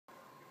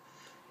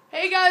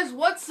Hey guys,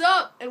 what's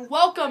up? And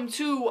welcome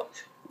to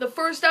the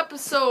first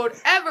episode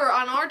ever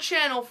on our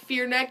channel,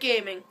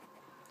 FEARnetGaming.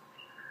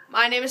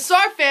 My name is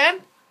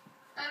Sarfan.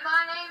 And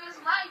my name is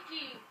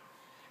Mikey.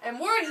 And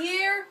we're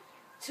here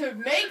to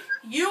make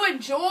you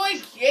enjoy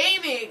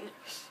gaming.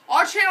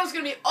 Our channel is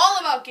going to be all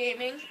about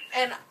gaming.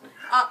 And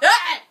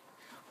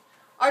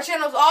our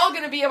channel is all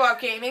going to be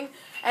about gaming.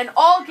 And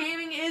all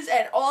gaming is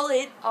and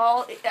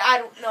I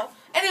don't know.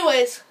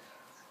 Anyways,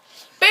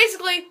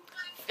 basically,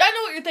 I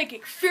know what you're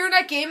thinking.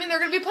 FEARnetGaming, they're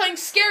going to be playing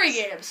scary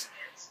games.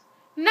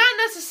 Not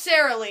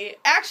necessarily.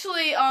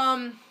 Actually,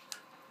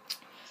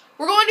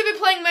 we're going to be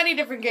playing many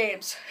different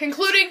games,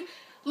 including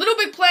Little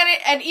Big Planet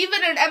and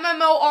even an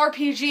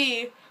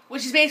MMORPG,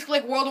 which is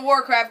basically like World of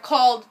Warcraft,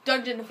 called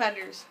Dungeon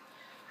Defenders.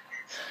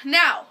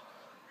 Now,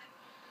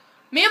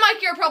 me and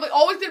Mikey are probably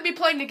always going to be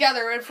playing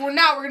together, and for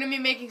now, we're going to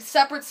be making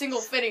separate single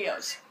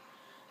videos.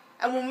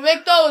 And when we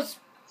make those,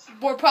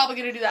 we're probably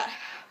going to do that.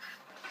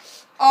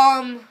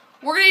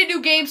 We're going to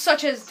do games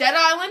such as Dead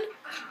Island,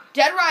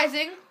 Dead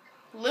Rising,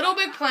 Little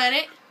Big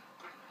Planet,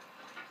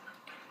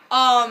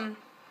 and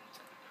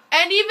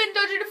even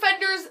Dungeon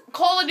Defenders,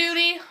 Call of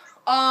Duty,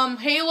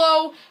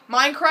 Halo,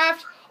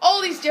 Minecraft, all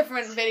these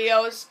different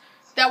videos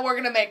that we're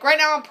going to make. Right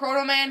now I'm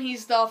Proto Man,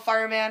 he's the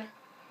fireman.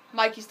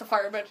 Mikey's the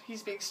fireman,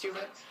 he's being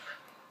stupid.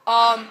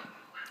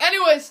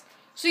 Anyways,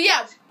 so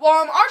yeah,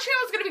 our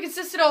channel is going to be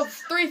consisted of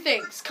three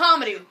things.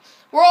 Comedy.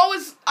 We're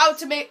always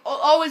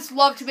always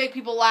love to make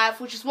people laugh,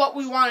 which is what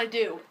we want to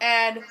do.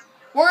 And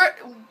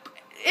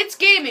it's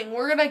gaming.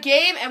 We're going to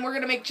game, and we're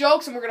going to make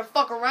jokes, and we're going to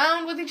fuck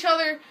around with each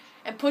other,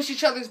 and push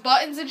each other's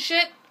buttons and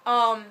shit.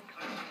 But,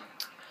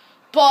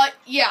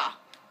 yeah.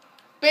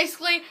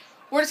 Basically,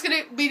 we're just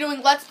going to be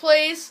doing Let's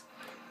Plays,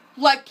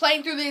 like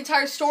playing through the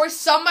entire story.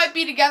 Some might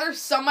be together,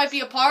 some might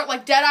be apart.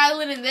 Like Dead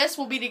Island and this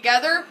will be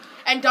together,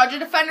 and Dungeon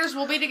Defenders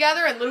will be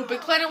together, and Little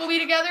Big Planet will be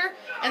together.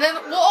 And then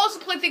we'll also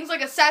play things like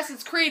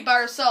Assassin's Creed by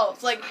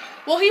ourselves. Like,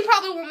 well,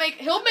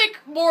 he'll make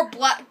more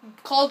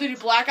Call of Duty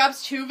Black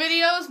Ops 2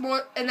 videos,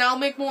 and I'll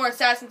make more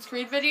Assassin's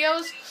Creed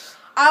videos.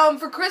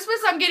 For Christmas,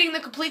 I'm getting the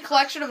complete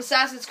collection of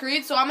Assassin's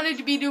Creed, so I'm going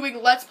to be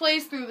doing Let's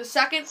Plays through the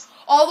second,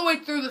 all the way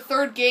through the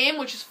third game,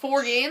 which is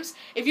 4 games.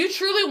 If you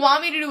truly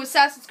want me to do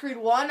Assassin's Creed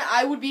 1,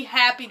 I would be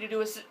happy to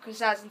do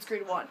Assassin's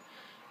Creed 1.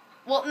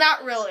 Well,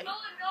 not really. So annoying.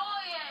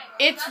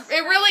 It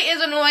really is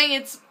annoying.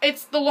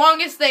 It's the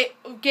longest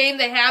game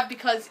they have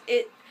because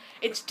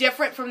it's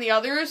different from the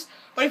others.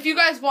 But if you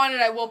guys want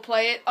it, I will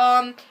play it.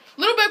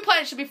 Little Big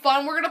Planet should be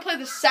fun. We're gonna play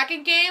the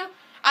second game.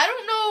 I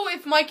don't know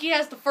if Mikey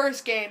has the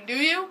first game. Do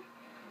you?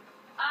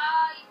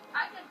 I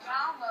can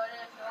download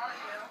it if you want to.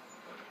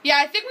 Yeah,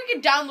 I think we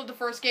can download the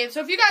first game. So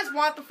if you guys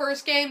want the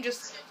first game,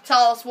 just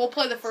tell us. We'll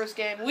play the first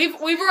game. We've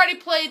already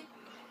played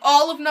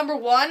all of number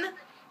 1,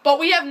 but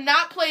we have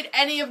not played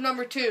any of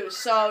number 2.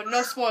 So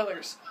no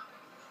spoilers.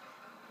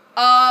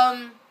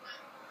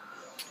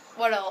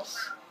 What else?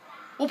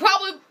 We'll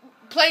probably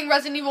playing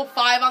Resident Evil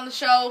 5 on the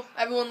show.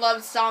 Everyone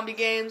loves zombie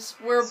games.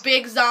 We're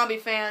big zombie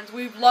fans.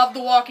 We love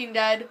The Walking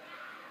Dead.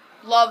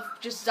 Love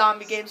just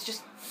zombie games.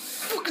 Just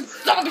fucking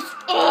zombies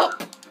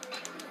up.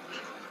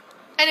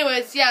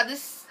 Anyways, yeah,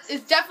 this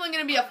is definitely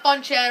going to be a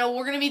fun channel.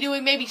 We're going to be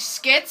doing maybe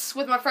skits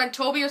with my friend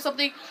Toby or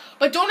something.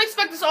 But don't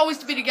expect us always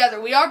to be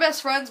together. We are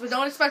best friends, but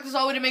don't expect us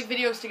always to make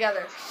videos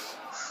together.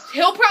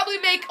 He'll probably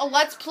make a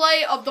Let's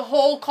Play of the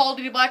whole Call of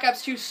Duty Black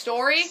Ops 2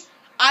 story.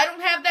 I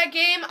don't have that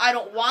game. I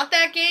don't want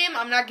that game.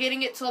 I'm not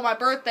getting it till my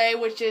birthday,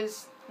 which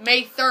is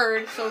May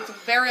 3rd, so it's a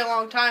very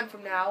long time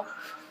from now.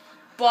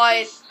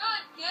 But You should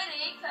get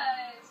it,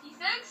 because he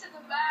thinks it's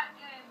a bad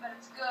game, but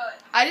it's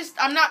good.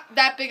 I'm not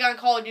that big on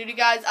Call of Duty,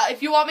 guys.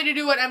 If you want me to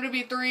do an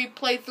MW3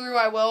 playthrough,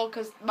 I will,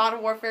 because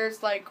Modern Warfare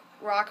is, like,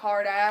 rock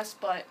hard ass,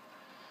 but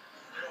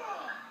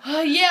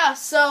yeah,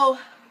 so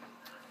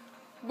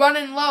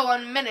running low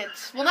on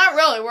minutes. Well, not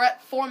really. We're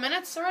at 4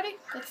 minutes already.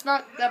 That's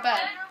not that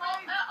bad. And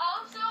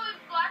also in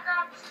Black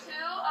Ops 2,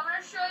 I'm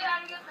going to show you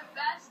how to get the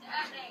best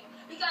ending.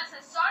 Because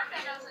as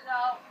Sarfan doesn't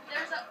know,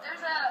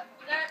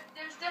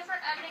 there's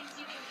different endings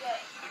you can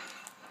get.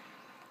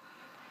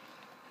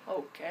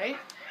 Okay.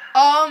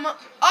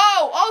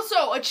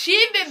 Also,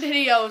 achievement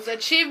videos.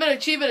 Achievement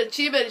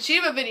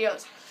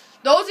videos.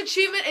 Those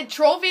achievement and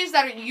trophies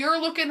that you're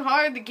looking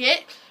hard to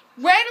get,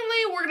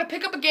 randomly, we're going to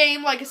pick up a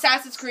game like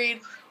Assassin's Creed.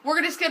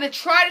 We're just going to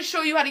try to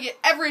show you how to get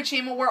every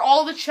achievement, where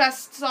all the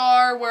chests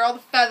are, where all the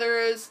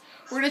feathers.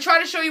 We're going to try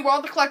to show you where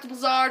all the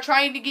collectibles are,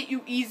 trying to get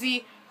you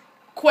easy,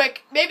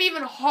 quick, maybe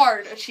even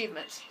hard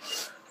achievements.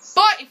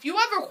 But if you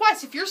have a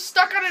request, if you're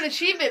stuck on an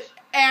achievement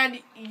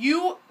and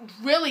you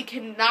really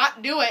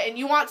cannot do it and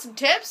you want some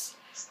tips,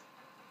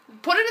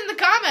 put it in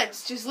the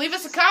comments. Just leave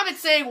us a comment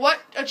saying what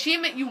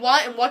achievement you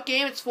want and what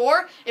game it's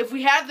for. If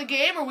we have the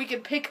game or we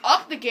can pick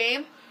up the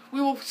game,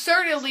 we will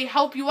certainly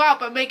help you out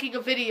by making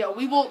a video.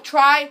 We will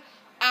try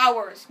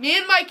ours. Me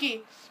and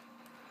Mikey,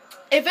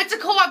 if it's a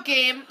co-op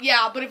game,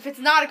 yeah, but if it's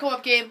not a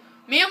co-op game,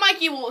 me and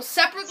Mikey will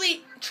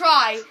separately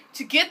try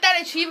to get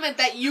that achievement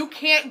that you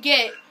can't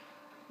get.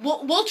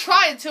 We'll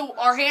try until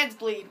our hands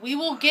bleed. We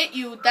will get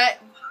you that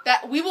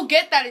that we will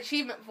get that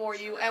achievement for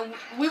you, and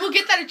we will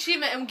get that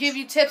achievement and give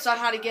you tips on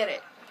how to get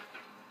it.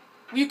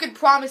 You can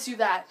promise you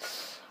that.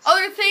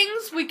 Other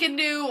things, we can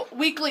do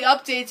weekly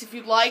updates if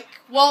you'd like.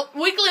 Well,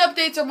 weekly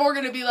updates are more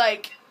going to be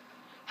like,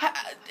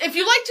 if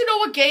you'd like to know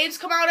what games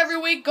come out every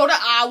week, go to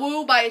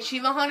AWU by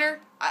Achievement Hunter.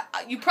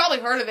 You probably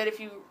heard of it if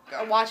you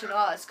are watching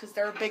us, because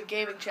they're a big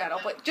gaming channel.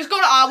 But just go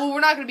to AWU. We're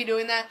not going to be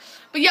doing that.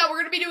 But yeah,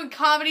 we're going to be doing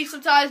comedy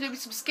sometimes, maybe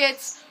some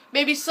skits,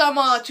 maybe some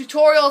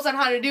tutorials on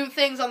how to do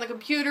things on the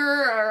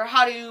computer, or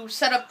how to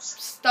set up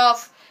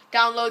stuff,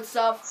 download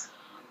stuff.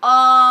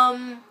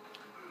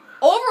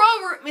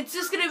 Overall, it's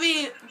just going to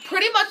be,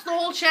 pretty much the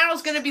whole channel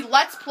is going to be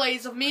Let's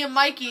Plays of me and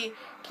Mikey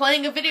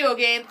playing a video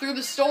game through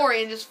the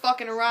story and just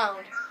fucking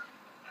around.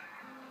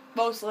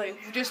 Mostly.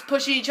 Just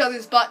pushing each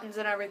other's buttons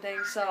and everything,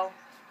 so.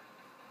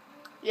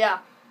 Yeah.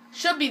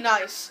 Should be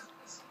nice.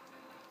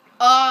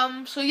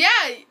 So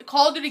yeah,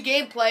 Call of Duty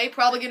gameplay,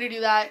 probably going to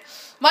do that.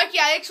 Mikey,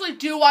 I actually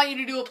do want you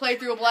to do a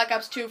playthrough of Black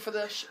Ops 2 for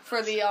the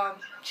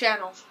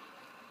channel.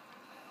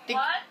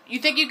 What? You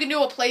think you can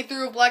do a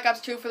playthrough of Black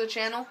Ops 2 for the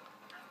channel?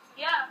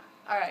 Yeah.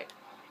 Alright.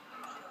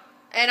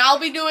 And I'll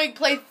be doing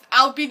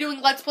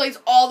Let's Plays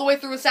all the way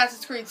through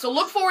Assassin's Creed. So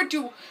look forward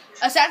to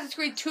Assassin's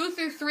Creed 2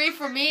 through 3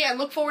 from me, and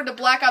look forward to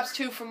Black Ops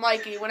 2 from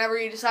Mikey whenever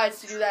he decides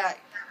to do that.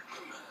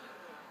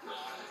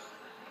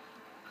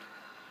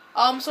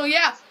 So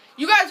yeah.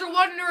 You guys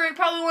are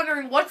probably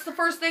wondering, what's the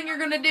first thing you're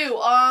gonna do?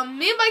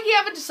 Me and Mikey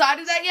haven't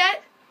decided that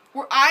yet.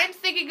 We're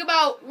thinking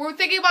about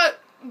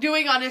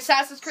doing an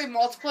Assassin's Creed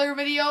multiplayer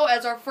video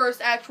as our first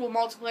actual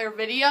multiplayer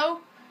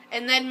video,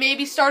 and then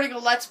maybe starting a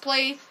Let's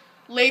Play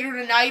later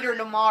tonight or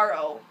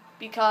tomorrow,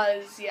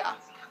 because, yeah.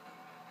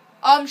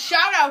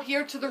 Shout out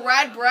here to the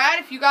Rad Brad,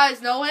 if you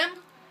guys know him.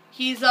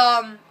 He's,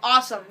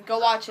 awesome. Go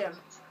watch him.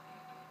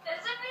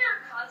 Isn't he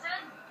your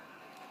cousin?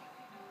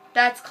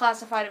 That's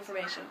classified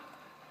information.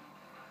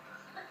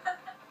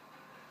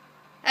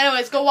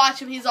 Anyways, go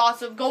watch him. He's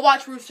awesome. Go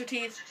watch Rooster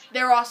Teeth.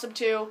 They're awesome,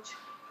 too.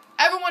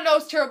 Everyone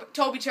knows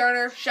Toby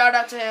Turner. Shout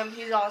out to him.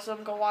 He's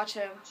awesome. Go watch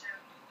him.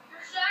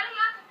 You're shouting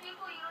out to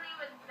people you don't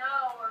even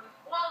know.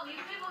 Well, these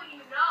people you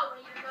know, but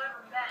you've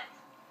never met.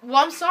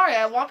 Well, I'm sorry.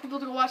 I want people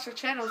to go watch their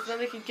channels so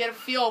they can get a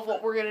feel of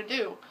what we're going to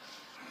do.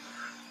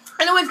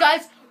 Anyways,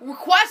 guys,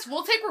 requests.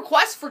 We'll take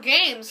requests for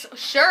games.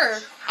 Sure.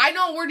 I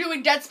know we're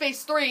doing Dead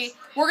Space 3.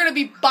 We're going to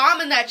be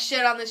bombing that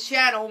shit on this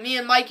channel. Me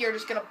and Mikey are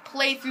just going to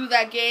play through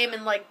that game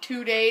in like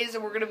 2 days,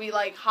 and we're going to be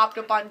like hopped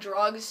up on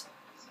drugs.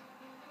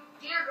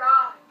 Dear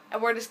God.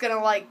 And we're just going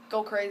to like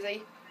go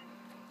crazy.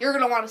 You're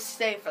going to want to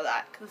stay for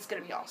that because it's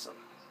going to be awesome.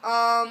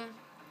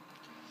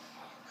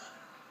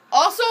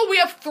 Also, we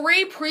have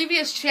 3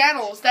 previous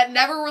channels that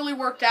never really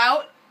worked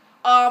out.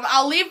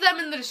 I'll leave them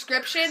in the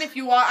description if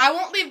you want. I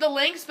won't leave the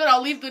links, but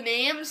I'll leave the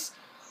names.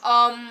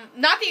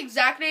 Not the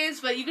exact names,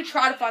 but you can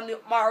try to find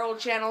our old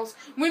channels.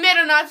 We made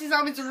a Nazi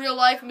Zombies in real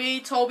life, me,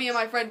 Toby, and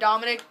my friend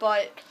Dominic,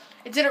 but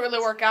it didn't really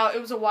work out.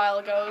 It was a while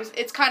ago.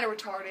 It's kind of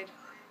retarded.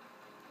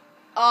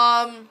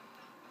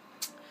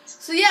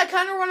 So yeah,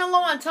 kind of running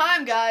low on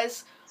time,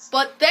 guys.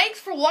 But thanks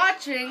for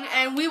watching,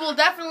 and we will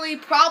definitely,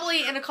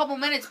 probably in a couple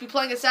minutes, be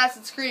playing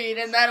Assassin's Creed,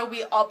 and that'll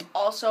be up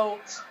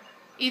also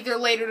either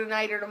later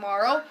tonight or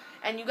tomorrow.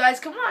 And you guys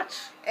can watch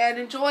and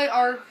enjoy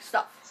our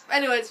stuff.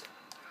 Anyways,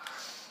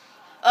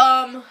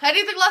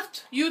 anything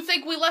left you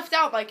think we left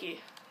out,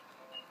 Mikey?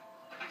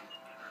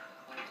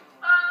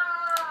 I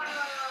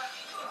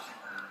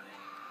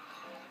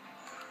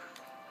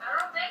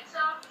don't think so.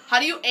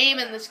 How do you aim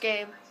in this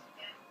game?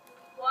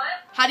 What?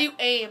 How do you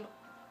aim?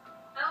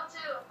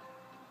 L2.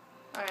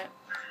 Alright.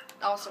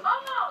 Awesome.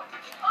 Oh,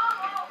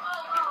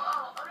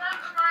 that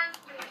reminds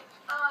me.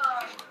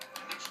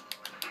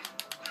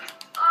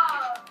 Man,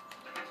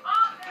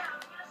 I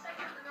was gonna say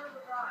something else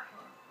about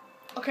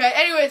it. Okay,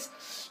 anyways,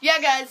 yeah,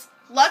 guys,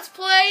 Let's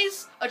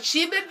Plays,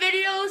 achievement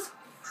videos,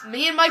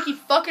 me and Mikey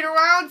fucking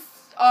around,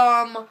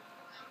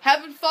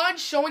 having fun,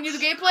 showing you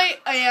the gameplay,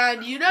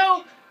 and, you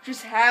know,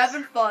 just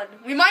having fun.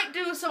 We might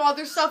do some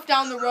other stuff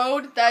down the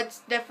road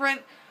that's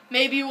different.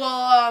 Maybe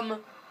we'll,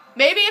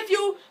 maybe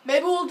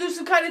we'll do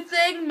some kind of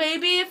thing.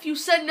 Maybe if you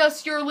send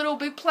us your Little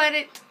Big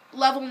Planet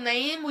level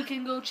name, we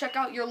can go check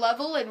out your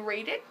level and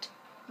rate it.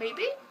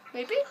 Maybe.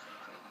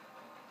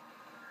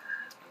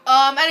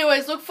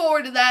 Anyways, look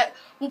forward to that.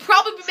 We'll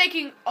probably be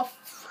making a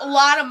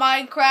lot of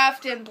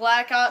Minecraft and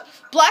Black Ops.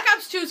 Black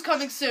Ops 2 is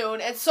coming soon,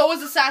 and so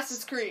is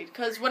Assassin's Creed.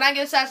 Because when I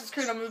get Assassin's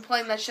Creed, I'm going to be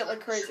playing that shit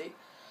like crazy.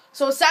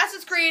 So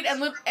Assassin's Creed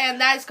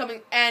and that is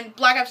coming, and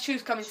Black Ops 2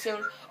 is coming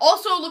soon.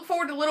 Also, look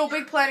forward to Little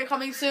Big Planet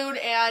coming soon,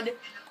 and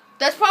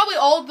that's probably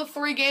all of the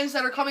 3 games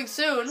that are coming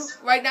soon.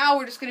 Right now,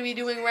 we're just going to be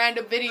doing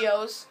random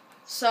videos.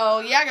 So,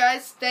 yeah,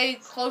 guys, stay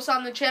close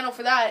on the channel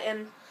for that,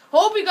 and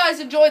hope you guys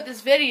enjoyed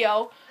this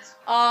video.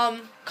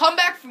 Come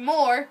back for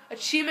more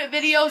achievement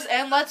videos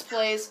and Let's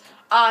Plays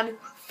on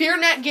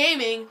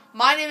FEARnetGaming.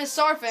 My name is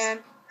Sarfan.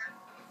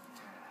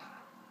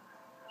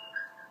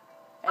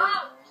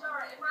 Oh,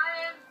 sorry, my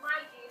name's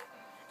Mikey.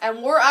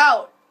 And we're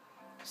out.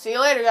 See you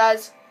later,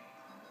 guys.